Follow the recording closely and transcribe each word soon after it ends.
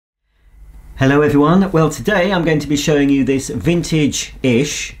Hello everyone, well today I'm going to be showing you this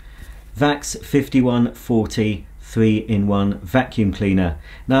vintage-ish Vax 5140 3-in-1 vacuum cleaner.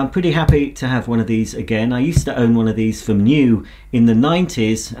 Now I'm pretty happy to have one of these again. I used to own one of these from new in the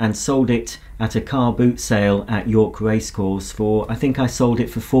 90s and sold it at a car boot sale at York Racecourse for, I think I sold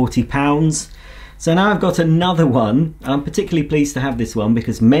it for £40. So now I've got another one. I'm particularly pleased to have this one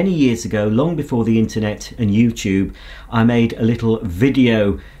because many years ago, long before the internet and YouTube, I made a little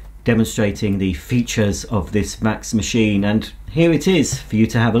video demonstrating the features of this Vax machine, and here it is for you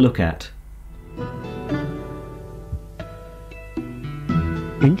to have a look at.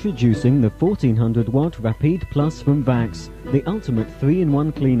 Introducing the 1400 watt Rapide Plus from Vax, the ultimate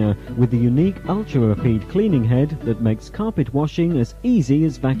 3-in-1 cleaner with the unique Ultra Rapide cleaning head that makes carpet washing as easy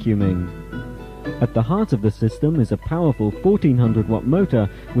as vacuuming. At the heart of the system is a powerful 1400 watt motor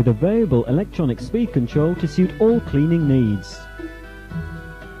with a variable electronic speed control to suit all cleaning needs.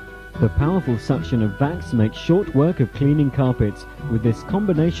 The powerful suction of Vax makes short work of cleaning carpets with this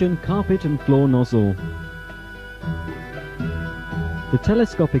combination carpet and floor nozzle. The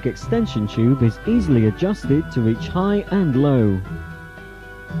telescopic extension tube is easily adjusted to reach high and low.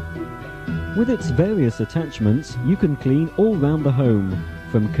 With its various attachments, you can clean all round the home,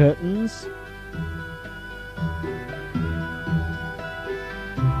 from curtains,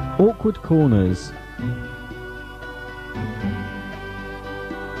 awkward corners,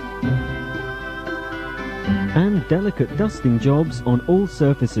 and delicate dusting jobs on all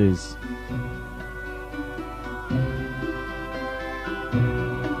surfaces.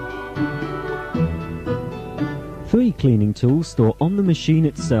 Three cleaning tools store on the machine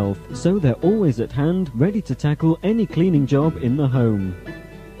itself, so they're always at hand, ready to tackle any cleaning job in the home.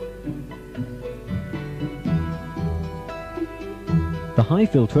 The high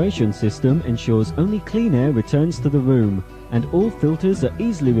filtration system ensures only clean air returns to the room, and all filters are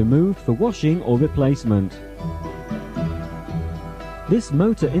easily removed for washing or replacement. This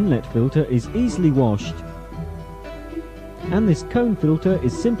motor inlet filter is easily washed, and this cone filter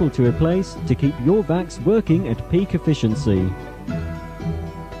is simple to replace to keep your Vax working at peak efficiency.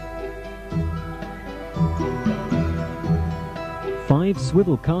 Five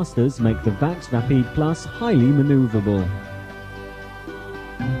swivel casters make the Vax Rapide Plus highly maneuverable.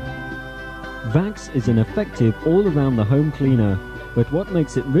 Vax is an effective all-around-the-home cleaner, but what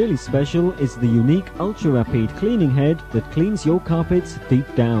makes it really special is the unique Ultra Rapide cleaning head that cleans your carpets deep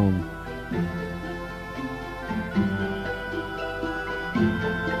down.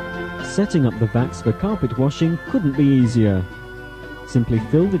 Setting up the Vax for carpet washing couldn't be easier. Simply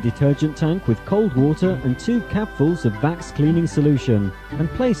fill the detergent tank with cold water and 2 capfuls of Vax cleaning solution and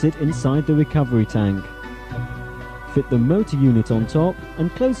place it inside the recovery tank. Fit the motor unit on top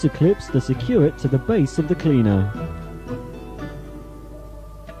and close the clips to secure it to the base of the cleaner.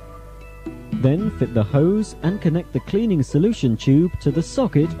 Then fit the hose and connect the cleaning solution tube to the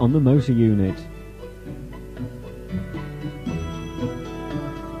socket on the motor unit.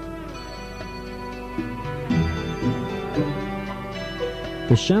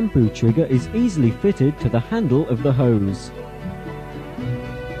 The shampoo trigger is easily fitted to the handle of the hose.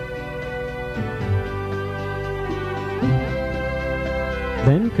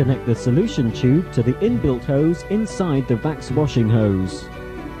 Then connect the solution tube to the inbuilt hose inside the Vax washing hose.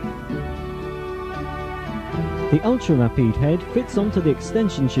 The Ultra Rapide head fits onto the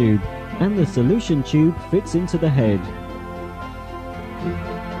extension tube, and the solution tube fits into the head.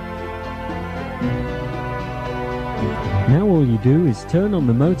 Now all you do is turn on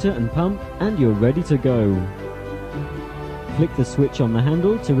the motor and pump, and you're ready to go. Flick the switch on the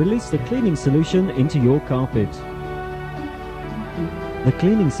handle to release the cleaning solution into your carpet. The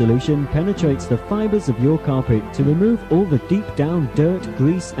cleaning solution penetrates the fibers of your carpet to remove all the deep down dirt,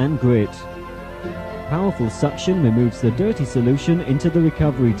 grease and grit. Powerful suction removes the dirty solution into the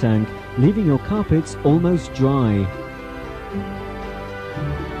recovery tank, leaving your carpets almost dry.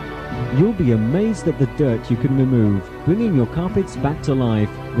 You'll be amazed at the dirt you can remove, bringing your carpets back to life,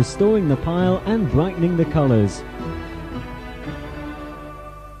 restoring the pile and brightening the colors.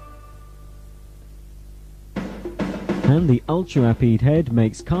 And the Ultra Rapide head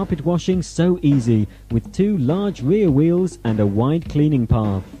makes carpet washing so easy, with 2 large rear wheels and a wide cleaning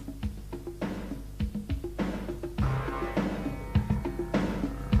path.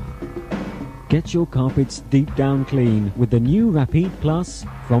 Get your carpets deep down clean with the new Rapide Plus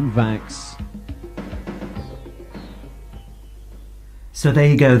from Vax. So there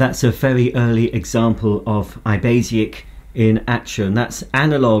you go, that's a very early example of iBasic in action. That's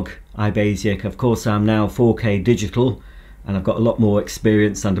analog iBasic. Of course I'm now 4K digital and I've got a lot more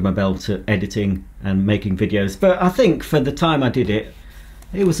experience under my belt at editing and making videos, but I think for the time I did it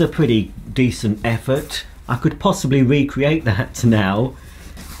It was a pretty decent effort. I could possibly recreate that now,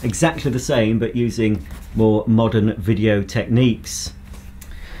 exactly the same, but using more modern video techniques.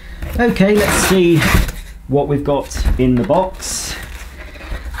 Okay, let's see what we've got in the box.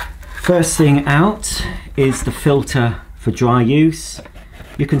 First thing out is the filter for dry use.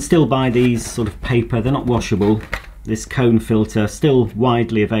 You can still buy these sort of paper, they're not washable. This cone filter, still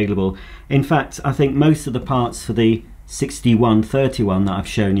widely available. In fact, I think most of the parts for the 6131 that I've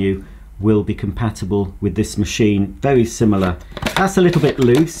shown you will be compatible with this machine. Very similar. That's a little bit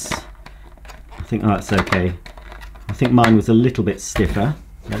loose. I think that's okay. I think mine was a little bit stiffer.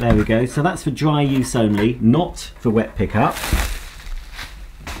 But there we go. So that's for dry use only, not for wet pickup.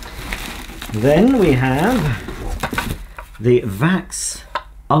 Then we have the Vax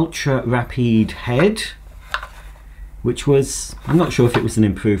Ultra Rapide head, which was, I'm not sure if it was an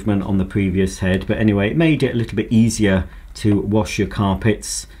improvement on the previous head, but anyway, it made it a little bit easier to wash your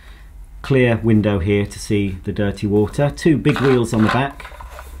carpets. Clear window here to see the dirty water. Two big wheels on the back,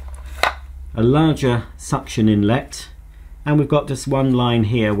 a larger suction inlet, and we've got just one line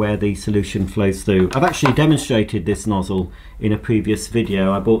here where the solution flows through. I've actually demonstrated this nozzle in a previous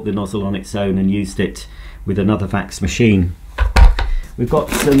video. I bought the nozzle on its own and used it with another Vax machine. We've got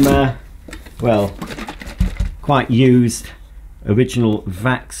some, well, quite used original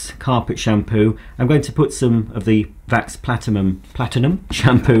Vax carpet shampoo. I'm going to put some of the Vax Platinum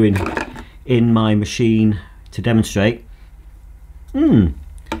shampoo in my machine to demonstrate. Oh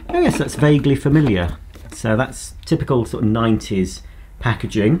yes, that's vaguely familiar. So that's typical sort of 90s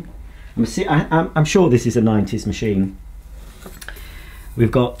packaging. I'm sure this is a 90s machine.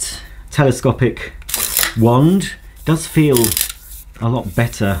 We've got telescopic wand. Does feel a lot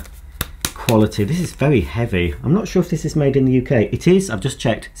better quality. This is very heavy. I'm not sure if this is made in the UK. It is, I've just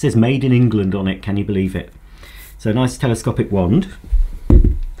checked. It says made in England on it, can you believe it? So nice telescopic wand.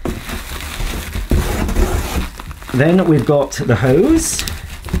 Then we've got the hose.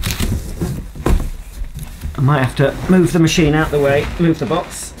 I might have to move the machine out the way, move the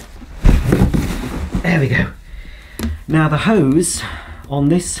box. There we go. Now the hose on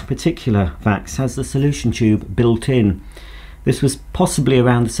this particular Vax has the solution tube built in. This was possibly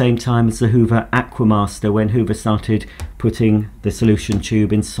around the same time as the Hoover Aquamaster, when Hoover started putting the solution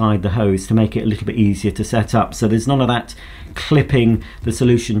tube inside the hose to make it a little bit easier to set up. So there's none of that clipping the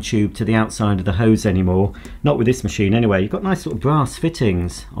solution tube to the outside of the hose anymore. Not with this machine anyway. You've got nice little brass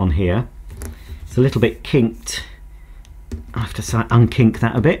fittings on here. It's a little bit kinked. I have to unkink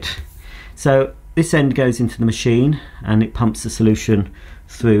that a bit. So this end goes into the machine and it pumps the solution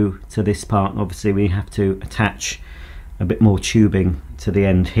through to this part. Obviously we have to attach a bit more tubing to the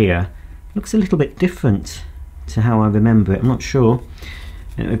end here. Looks a little bit different to how I remember it, I'm not sure.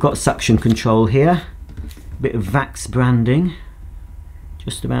 And we've got suction control here, a bit of Vax branding,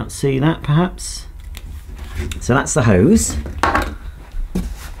 just about see that perhaps. So that's the hose.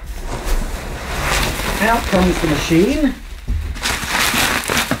 Out comes the machine.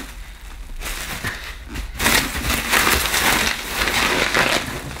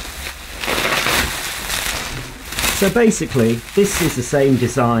 So basically, this is the same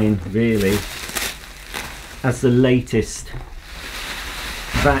design really as the latest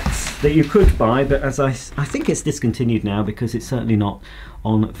Vax that you could buy, but as I think it's discontinued now because it's certainly not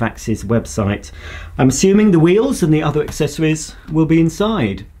on Vax's website. I'm assuming the wheels and the other accessories will be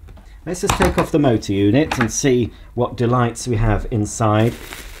inside. Let's just take off the motor unit and see what delights we have inside.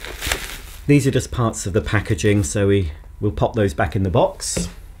 These are just parts of the packaging, so we will pop those back in the box.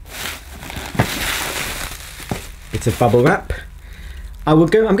 It's a bubble wrap. I'm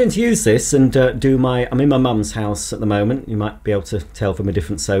going to use this and I'm in my mum's house at the moment. You might be able to tell from a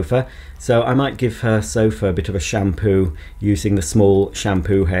different sofa. So I might give her sofa a bit of a shampoo using the small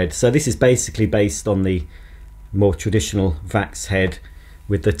shampoo head. So this is basically based on the more traditional Vax head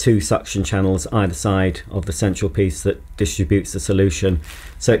with the two suction channels either side of the central piece that distributes the solution.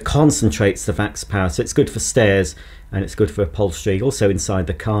 So it concentrates the Vax power. So it's good for stairs and it's good for upholstery. Also inside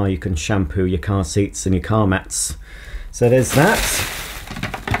the car you can shampoo your car seats and your car mats. So there's that.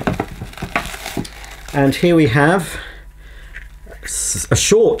 And here we have a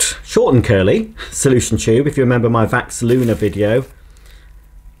short and curly solution tube. If you remember my Vax Luna video,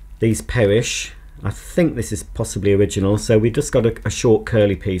 these perish. I think this is possibly original, so we've just got a short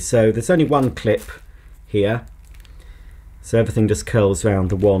curly piece. So there's only one clip here, so everything just curls around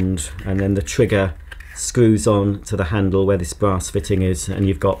the wand, and then the trigger screws on to the handle where this brass fitting is, and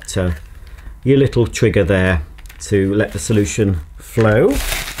you've got your little trigger there to let the solution flow.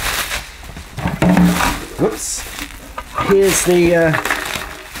 Whoops. Here's the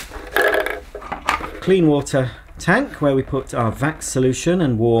clean water tank where we put our Vax solution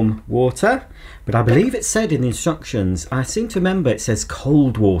and warm water, but I believe it said in the instructions, I seem to remember it says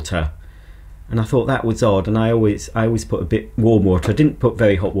cold water, and I thought that was odd, and I always put a bit warm water. I didn't put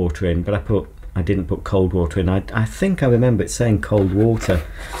very hot water in, but I didn't put cold water in. I think I remember it saying cold water.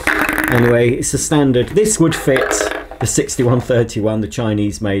 Anyway, it's a standard. This would fit the 6131, the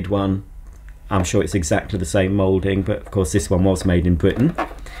Chinese made one. I'm sure it's exactly the same moulding, but of course this one was made in Britain.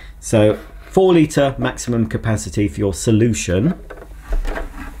 So 4 litre maximum capacity for your solution.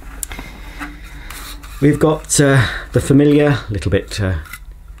 We've got the familiar little bit,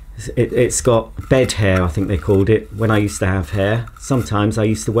 it's got bed hair, I think they called it, when I used to have hair. Sometimes I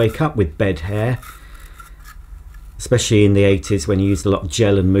used to wake up with bed hair, especially in the 80s when you used a lot of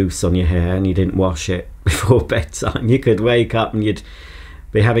gel and mousse on your hair and you didn't wash it before bedtime. You could wake up and you'd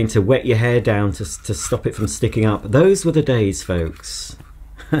be having to wet your hair down to stop it from sticking up. Those were the days, folks.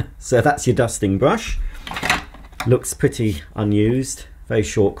 So that's your dusting brush. Looks pretty unused. Very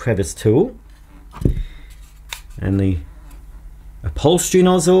short crevice tool. And the upholstery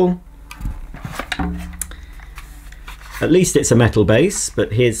nozzle. At least it's a metal base,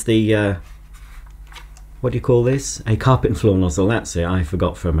 but here's the what do you call this? A carpet and floor nozzle. That's it, I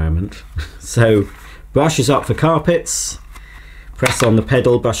forgot for a moment. So brush is up for carpets, press on the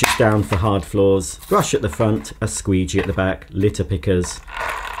pedal, brushes down for hard floors, brush at the front, a squeegee at the back, litter pickers,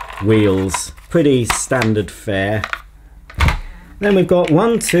 wheels, pretty standard fare. Then we've got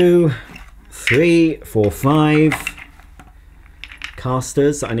 1, 2, 3, 4, 5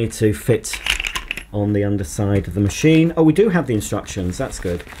 casters that I need to fit on the underside of the machine. Oh, we do have the instructions, that's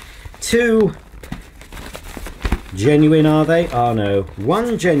good. 2 genuine, are they? Oh no,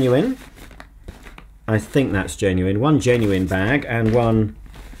 1 genuine, I think that's genuine, 1 genuine bag and 1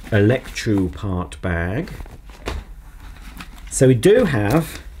 electro part bag. So we do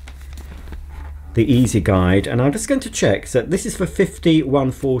have the easy guide, and I'm just going to check. So this is for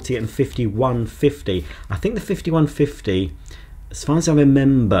 5140 and 5150. I think the 5150, as far as I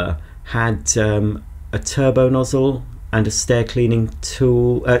remember, had a turbo nozzle and a stair cleaning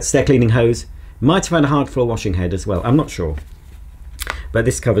tool, stair cleaning hose. Might have had a hard floor washing head as well, I'm not sure. But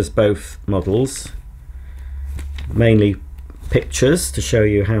this covers both models. Mainly pictures to show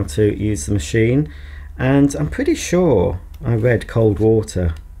you how to use the machine. And I'm pretty sure I read cold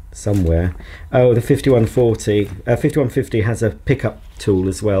water somewhere. Oh, the 5150 has a pickup tool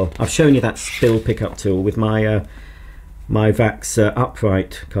as well. I've shown you that spill pickup tool with my my Vax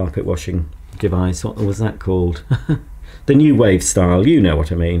upright carpet washing device. What was that called? The new wave style, you know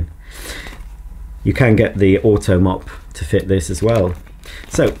what I mean. You can get the auto mop to fit this as well.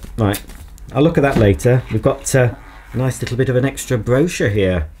 So, right, I'll look at that later. We've got a nice little bit of an extra brochure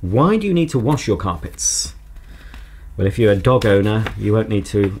here. Why do you need to wash your carpets? Well, if you're a dog owner, you won't need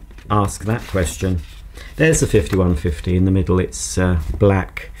to ask that question. There's the 5150 in the middle. It's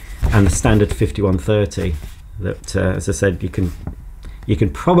black, and the standard 5130 that, as I said, you can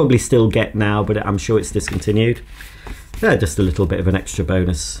probably still get now, but I'm sure it's discontinued. Just a little bit of an extra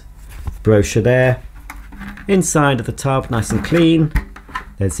bonus brochure there. Inside of the tub, nice and clean.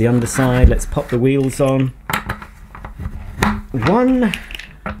 There's the underside. Let's pop the wheels on. 1,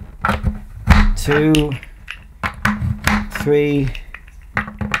 2, 3,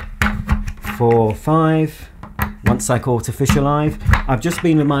 4, 5. Once I caught a fish alive. I've just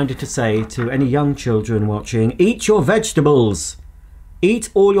been reminded to say to any young children watching, eat your vegetables. Eat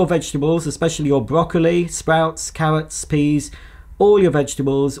all your vegetables, especially your broccoli, sprouts, carrots, peas, all your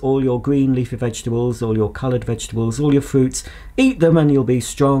vegetables, all your green leafy vegetables, all your coloured vegetables, all your fruits. Eat them and you'll be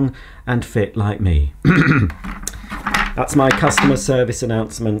strong and fit like me. That's my customer service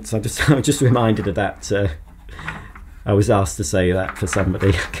announcement. I'm just reminded of that. I was asked to say that for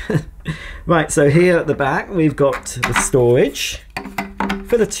somebody. Right, so here at the back we've got the storage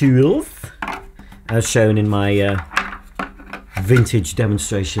for the tools, as shown in my vintage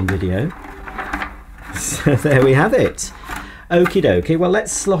demonstration video. So there we have it. Okie dokie, well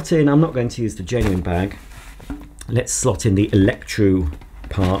let's slot in, I'm not going to use the genuine bag, let's slot in the electro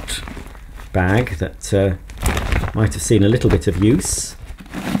part bag that might have seen a little bit of use.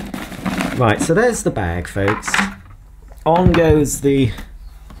 Right, so there's the bag, folks. On goes the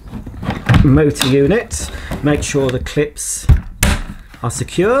motor unit. Make sure the clips are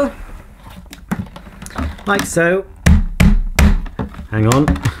secure, like so. Hang on,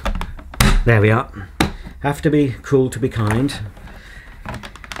 there we are. Have to be cruel to be kind.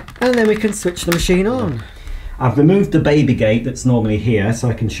 And then we can switch the machine on. I've removed the baby gate that's normally here so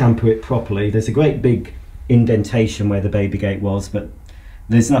I can shampoo it properly. There's a great big indentation where the baby gate was, but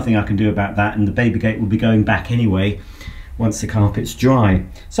there's nothing I can do about that, and the baby gate will be going back anyway. once the carpet's dry.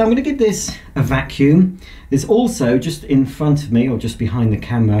 So I'm going to give this a vacuum. There's also, just in front of me or just behind the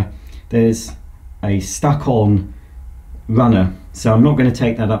camera, there's a stuck-on runner. So I'm not going to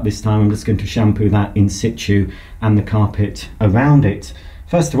take that up this time. I'm just going to shampoo that in situ and the carpet around it.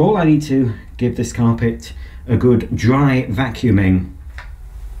 First of all, I need to give this carpet a good dry vacuuming.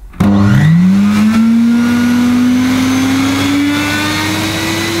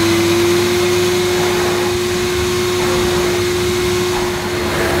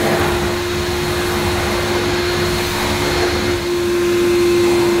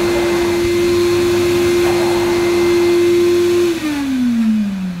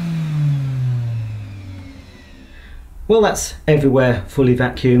 Well, that's everywhere fully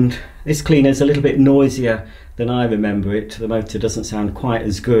vacuumed. This cleaner's a little bit noisier than I remember it. The motor doesn't sound quite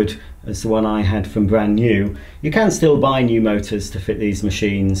as good as the one I had from brand new. You can still buy new motors to fit these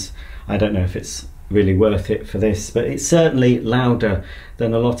machines. I don't know if it's really worth it for this, but it's certainly louder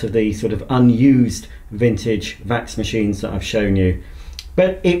than a lot of the sort of unused vintage Vax machines that I've shown you.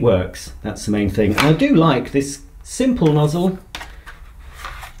 But it works, that's the main thing. And I do like this simple nozzle.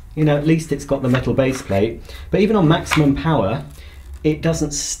 You know, at least it's got the metal base plate, but even on maximum power it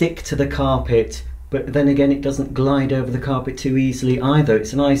doesn't stick to the carpet, but then again it doesn't glide over the carpet too easily either.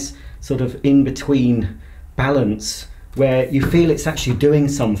 It's a nice sort of in-between balance where you feel it's actually doing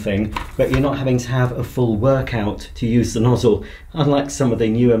something, but you're not having to have a full workout to use the nozzle, unlike some of the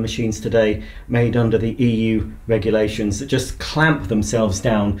newer machines today made under the EU regulations that just clamp themselves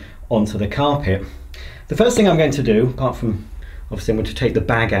down onto the carpet. The first thing I'm going to do, apart from obviously I'm going to take the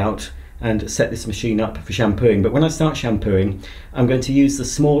bag out and set this machine up for shampooing, but when I start shampooing I'm going to use the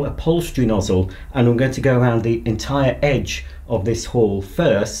small upholstery nozzle and I'm going to go around the entire edge of this hall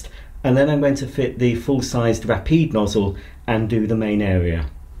first, and then I'm going to fit the full-sized Rapide nozzle and do the main area.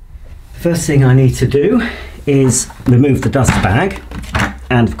 First thing I need to do is remove the dust bag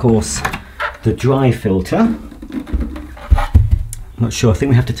and of course the dry filter. I'm not sure, I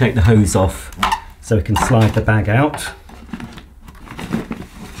think we have to take the hose off so we can slide the bag out.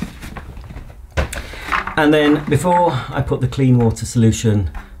 And then before I put the clean water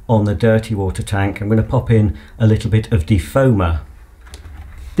solution on the dirty water tank, I'm going to pop in a little bit of defoamer.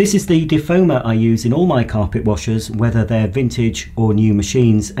 This is the defoamer I use in all my carpet washers, whether they're vintage or new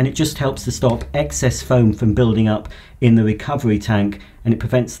machines, and it just helps to stop excess foam from building up in the recovery tank, and it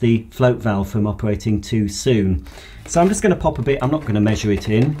prevents the float valve from operating too soon. So I'm just going to pop a bit, I'm not going to measure it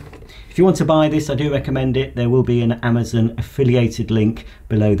in. If you want to buy this, I do recommend it. There will be an Amazon affiliated link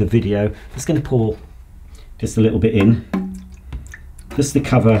below the video. I'm just going to pour just a little bit in, just to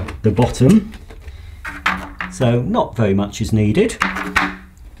cover the bottom, so not very much is needed.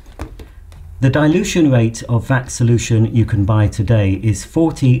 The dilution rate of Vax solution you can buy today is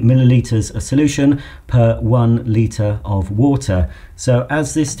 40 millilitres of solution per 1 litre of water. So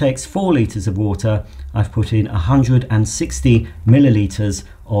as this takes 4 litres of water, I've put in 160 millilitres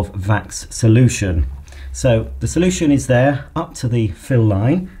of Vax solution. So the solution is there up to the fill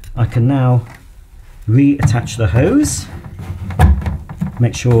line. I can now reattach the hose,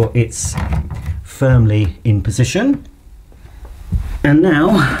 make sure it's firmly in position, and now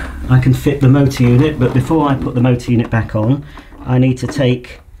I can fit the motor unit. But before I put the motor unit back on, I need to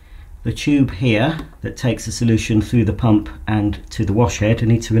take the tube here that takes the solution through the pump and to the wash head. I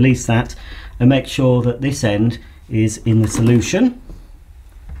need to release that and make sure that this end is in the solution,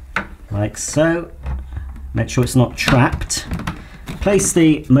 like so. Make sure it's not trapped. Place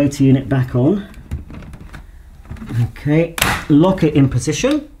the motor unit back on. Okay, lock it in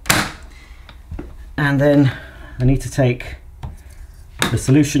position, and then I need to take the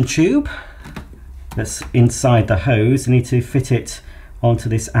solution tube that's inside the hose. I need to fit it onto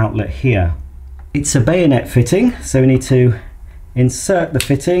this outlet here. It's a bayonet fitting, so we need to insert the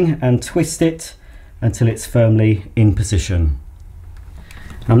fitting and twist it until it's firmly in position.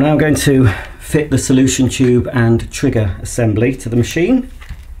 I'm now going to fit the solution tube and trigger assembly to the machine.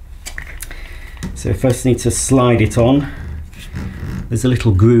 So first need to slide it on. There's a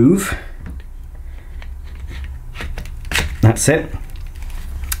little groove. That's it.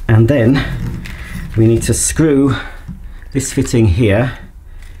 And then we need to screw this fitting here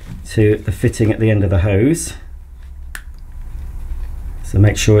to the fitting at the end of the hose. So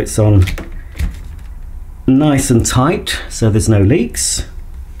make sure it's on nice and tight so there's no leaks.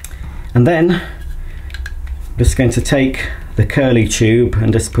 And then I'm just going to take the curly tube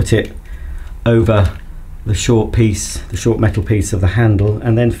and just put it over the short metal piece of the handle,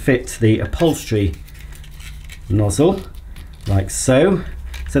 and then fit the upholstery nozzle like so.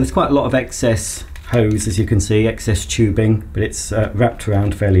 So there's quite a lot of excess hose, as you can see, excess tubing, but it's wrapped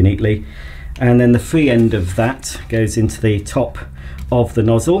around fairly neatly. and then the free end of that goes into the top of the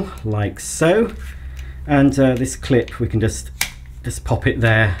nozzle like so, and this clip we can just pop it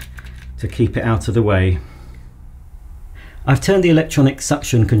there to keep it out of the way. I've turned the electronic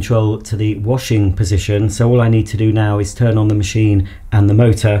suction control to the washing position, so all I need to do now is turn on the machine and the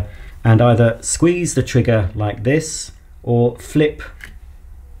motor and either squeeze the trigger like this or flip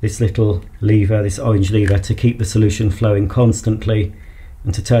this little lever, this orange lever, to keep the solution flowing constantly,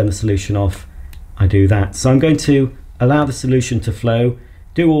 and to turn the solution off I do that. So I'm going to allow the solution to flow,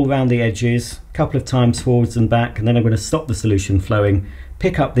 do all around the edges a couple of times forwards and back, and then I'm going to stop the solution flowing,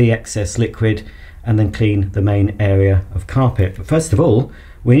 pick up the excess liquid and then clean the main area of carpet. But first of all,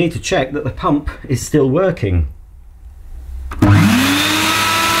 we need to check that the pump is still working.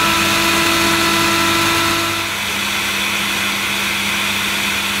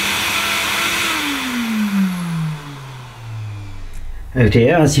 Oh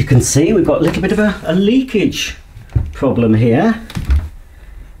dear, as you can see, we've got a little bit of a leakage problem here.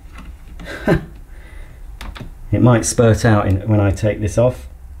 It might spurt out when I take this off.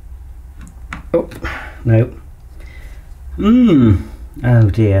 Oh, no. Oh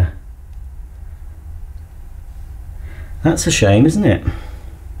dear. That's a shame, isn't it?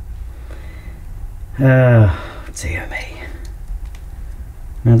 Oh dear me.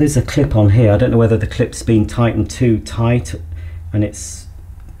 Now there's a clip on here. I don't know whether the clip's been tightened too tight and it's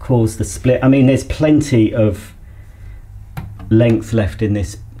caused the split. I mean, there's plenty of length left in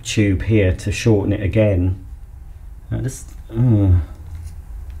this tube here to shorten it again.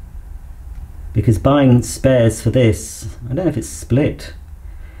 Because buying spares for this, I don't know if it's split.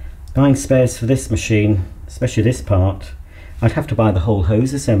 Buying spares for this machine, especially this part, I'd have to buy the whole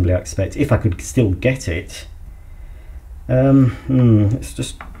hose assembly, I expect, if I could still get it. Let's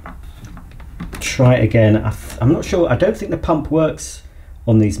just try it again. I'm not sure. I don't think the pump works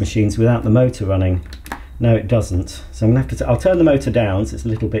on these machines without the motor running. No, it doesn't. So I'm gonna have to. I'll turn the motor down so it's a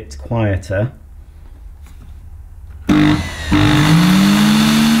little bit quieter.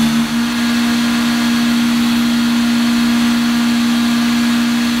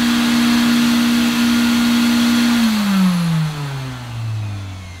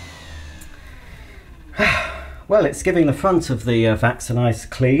 Well, it's giving the front of the vacs a nice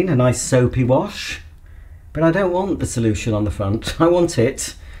clean, a nice soapy wash, but I don't want the solution on the front. I want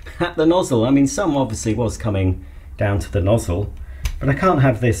it at the nozzle. I mean, some obviously was coming down to the nozzle, but I can't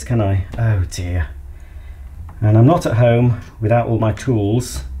have this, can I? Oh dear. And I'm not at home without all my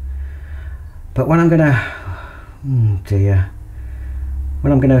tools, but what I'm gonna,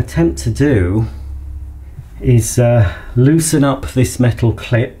 what I'm gonna attempt to do is loosen up this metal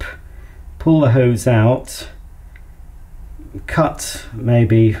clip, pull the hose out, cut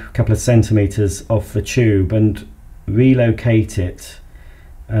maybe a couple of centimeters off the tube and relocate it,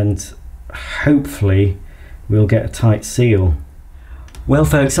 and hopefully we'll get a tight seal. Well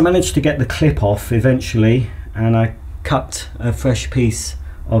folks, I managed to get the clip off eventually, and I cut a fresh piece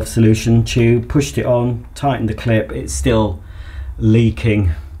of solution tube, pushed it on, tightened the clip. It's still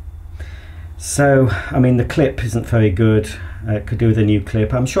leaking. So I mean, the clip isn't very good. Could do with a new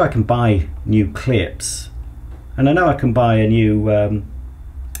clip. I'm sure I can buy new clips, and I know I can buy a new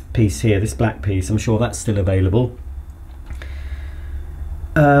piece here, this black piece. I'm sure that's still available.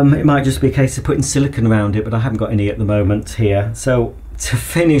 It might just be a case of putting silicone around it, but I haven't got any at the moment here. So to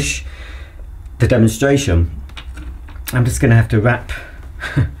finish the demonstration, I'm just going to have to wrap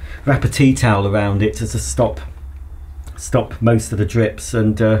a tea towel around it to stop most of the drips,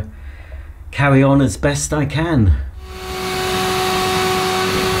 and carry on as best I can.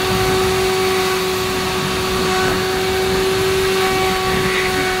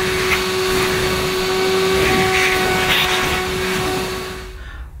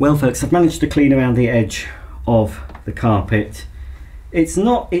 Well folks, I've managed to clean around the edge of the carpet.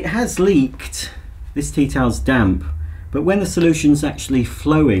 It has leaked. This tea towel's damp, but when the solution's actually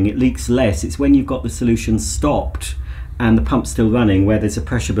flowing, it leaks less. It's when you've got the solution stopped and the pump's still running, where there's a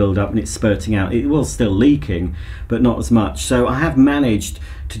pressure build-up and it's spurting out. It was still leaking, but not as much. So I have managed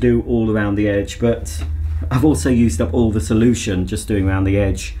to do all around the edge, but I've also used up all the solution just doing around the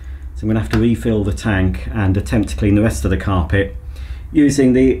edge. So I'm gonna have to refill the tank and attempt to clean the rest of the carpet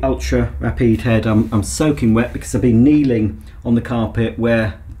using the Ultra Rapide head. I'm soaking wet because I've been kneeling on the carpet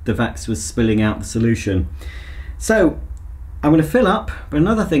where the vacs was spilling out the solution. So I'm going to fill up, but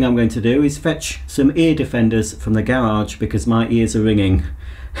another thing I'm going to do is fetch some ear defenders from the garage because my ears are ringing.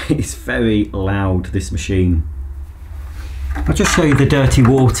 It's very loud, this machine. I'll just show you the dirty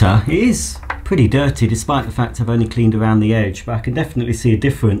water. It is pretty dirty despite the fact I've only cleaned around the edge, but I can definitely see a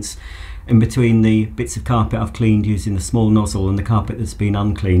difference in between the bits of carpet I've cleaned using the small nozzle and the carpet that's been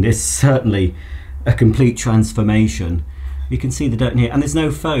uncleaned. It's certainly a complete transformation. You can see the dirt in here, and there's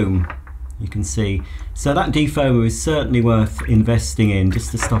no foam, you can see. So that defoamer is certainly worth investing in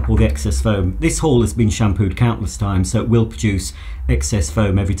just to stop all the excess foam. This hall has been shampooed countless times, so it will produce excess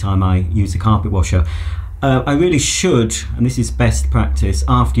foam every time I use a carpet washer. I really should, and this is best practice,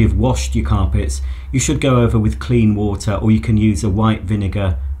 after you've washed your carpets, you should go over with clean water, or you can use a white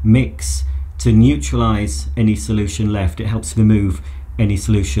vinegar mix to neutralize any solution left. It helps remove any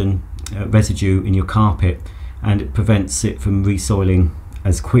solution residue in your carpet, and it prevents it from resoiling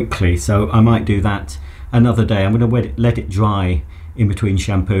as quickly. So I might do that another day. I'm going to let it dry in between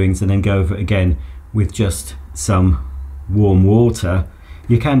shampooings and then go over it again with just some warm water.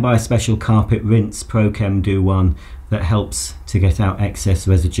 You can buy a special carpet rinse. ProChem do one that helps to get out excess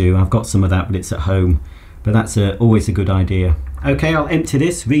residue. I've got some of that, but it's at home, but that's always a good idea. Okay, I'll empty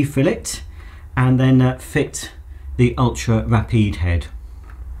this, refill it, and then fit the Ultra Rapide head.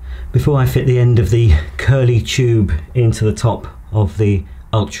 Before I fit the end of the curly tube into the top of the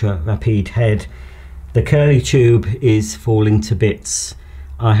Ultra Rapide head, the curly tube is falling to bits.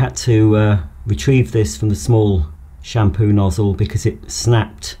 I had to retrieve this from the small shampoo nozzle because it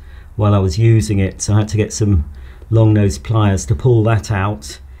snapped while I was using it, so I had to get some long nose pliers to pull that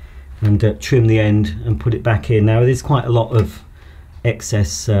out and trim the end and put it back in. Now there's quite a lot of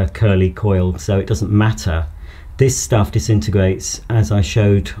excess curly coil, so it doesn't matter. This stuff disintegrates, as I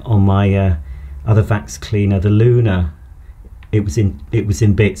showed on my other Vax cleaner, the Luna. It was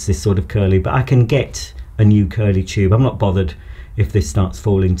in bits, this sort of curly, but I can get a new curly tube. I'm not bothered if this starts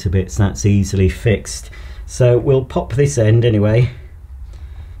falling to bits, that's easily fixed. So we'll pop this end anyway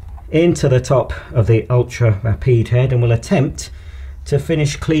into the top of the Ultra Rapide head, and we'll attempt to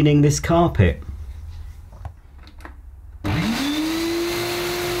finish cleaning this carpet.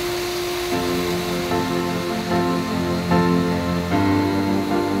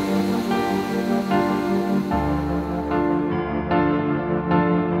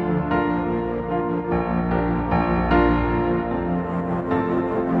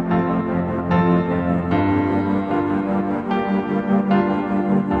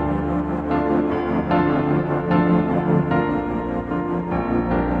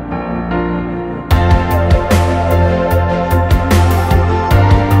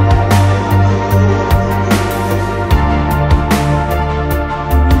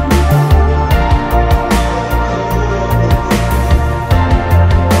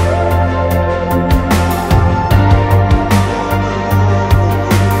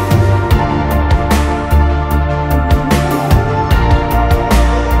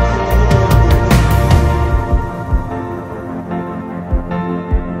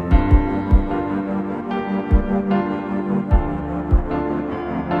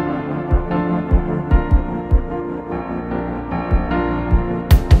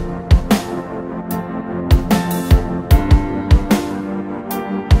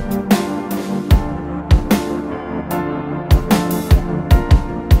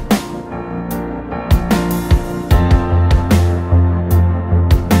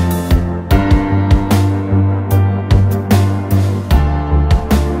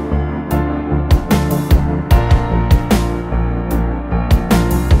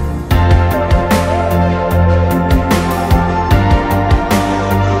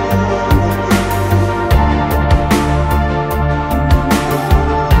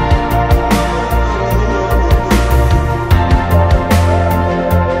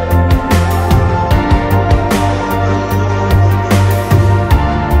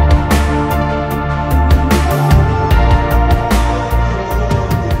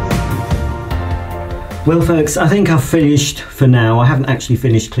 Well folks, I think I've finished for now. I haven't actually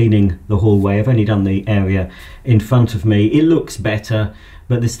finished cleaning the hallway. I've only done the area in front of me. It looks better,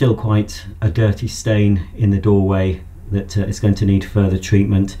 but there's still quite a dirty stain in the doorway that is going to need further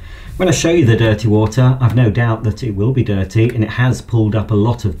treatment. When I show you the dirty water, I've no doubt that it will be dirty, and it has pulled up a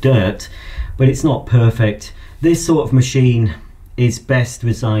lot of dirt, but it's not perfect. This sort of machine is best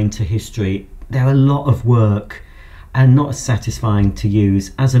resigned to history. They're a lot of work and not as satisfying to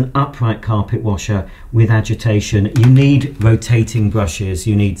use. As an upright carpet washer with agitation, you need rotating brushes.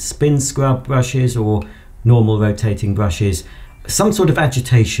 You need spin scrub brushes or normal rotating brushes. Some sort of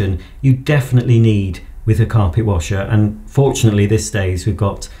agitation you definitely need with a carpet washer, and fortunately these days we've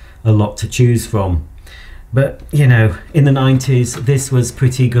got a lot to choose from. But you know, in the 90s this was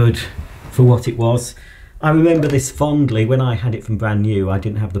pretty good for what it was. I remember this fondly. When I had it from brand new, I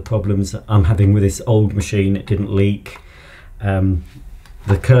didn't have the problems I'm having with this old machine. It didn't leak.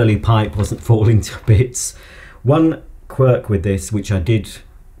 the curly pipe wasn't falling to bits. One quirk with this, which I did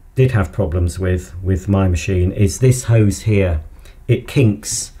have problems with my machine, is this hose here. It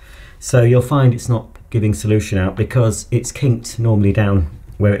kinks, so you'll find it's not giving solution out because it's kinked normally down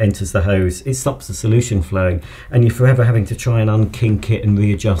where it enters the hose. It stops the solution flowing, and you're forever having to try and unkink it and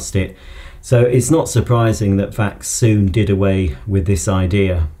readjust it. So it's not surprising that Vax soon did away with this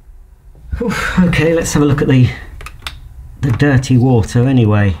idea. Okay, let's have a look at the dirty water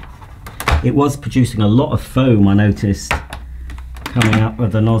anyway. It was producing a lot of foam, I noticed, coming out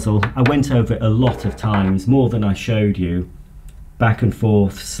of the nozzle. I went over it a lot of times, more than I showed you, back and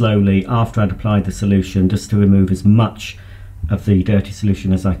forth slowly after I'd applied the solution, just to remove as much of the dirty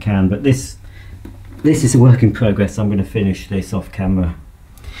solution as I can. But this is a work in progress. I'm going to finish this off camera.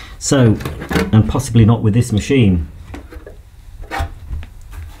 So, and possibly not with this machine.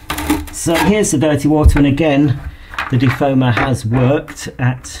 So here's the dirty water, and again the defoamer has worked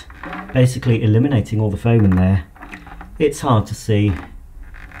at basically eliminating all the foam in there. It's hard to see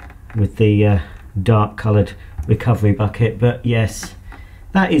with the dark coloured recovery bucket, but yes,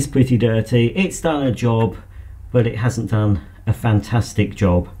 that is pretty dirty. It's done a job, but it hasn't done a fantastic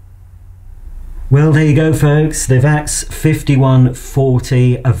job. Well, there you go folks, the Vax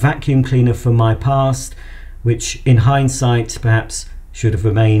 5140, a vacuum cleaner from my past, which in hindsight perhaps should have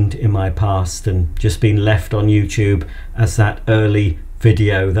remained in my past and just been left on YouTube as that early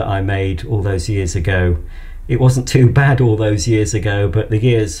video that I made all those years ago. It wasn't too bad all those years ago, but the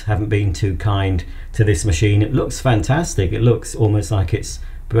years haven't been too kind to this machine. It looks fantastic, it looks almost like it's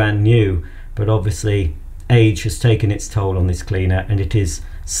brand new, but obviously age has taken its toll on this cleaner and it is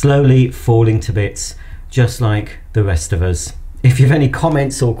slowly falling to bits, just like the rest of us. If you have any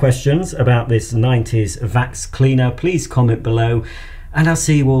comments or questions about this 90s Vax cleaner, please comment below, and I'll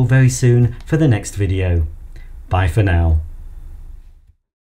see you all very soon for the next video. Bye for now.